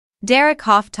Derek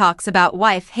Hough talks about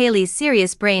wife Hayley's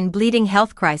serious brain bleeding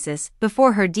health crisis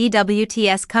before her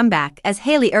DWTS comeback as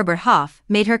Hayley Erbert Hough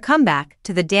made her comeback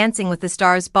to the Dancing with the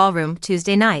Stars ballroom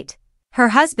Tuesday night. Her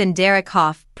husband Derek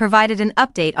Hough provided an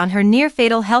update on her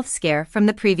near-fatal health scare from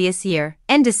the previous year.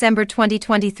 In December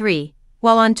 2023,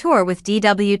 while on tour with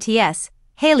DWTS,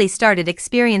 Hayley started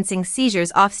experiencing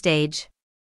seizures offstage.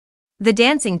 The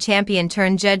dancing champion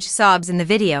turned judge sobs in the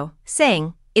video,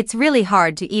 saying, "It's really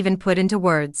hard to even put into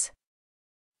words.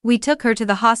 We took her to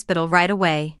the hospital right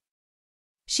away.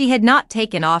 She had not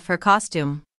taken off her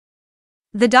costume.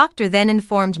 The doctor then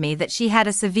informed me that she had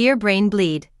a severe brain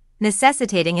bleed,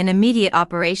 necessitating an immediate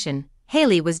operation."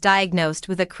 Hayley was diagnosed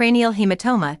with a cranial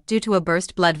hematoma due to a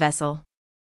burst blood vessel.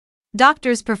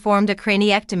 Doctors performed a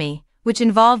craniectomy, which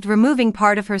involved removing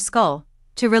part of her skull,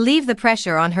 to relieve the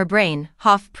pressure on her brain.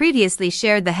 Hough previously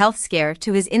shared the health scare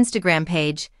to his Instagram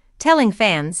page, telling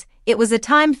fans, "It was a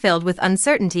time filled with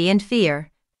uncertainty and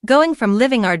fear, going from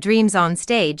living our dreams on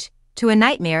stage to a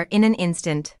nightmare in an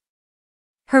instant.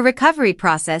 Her recovery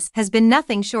process has been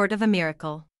nothing short of a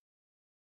miracle."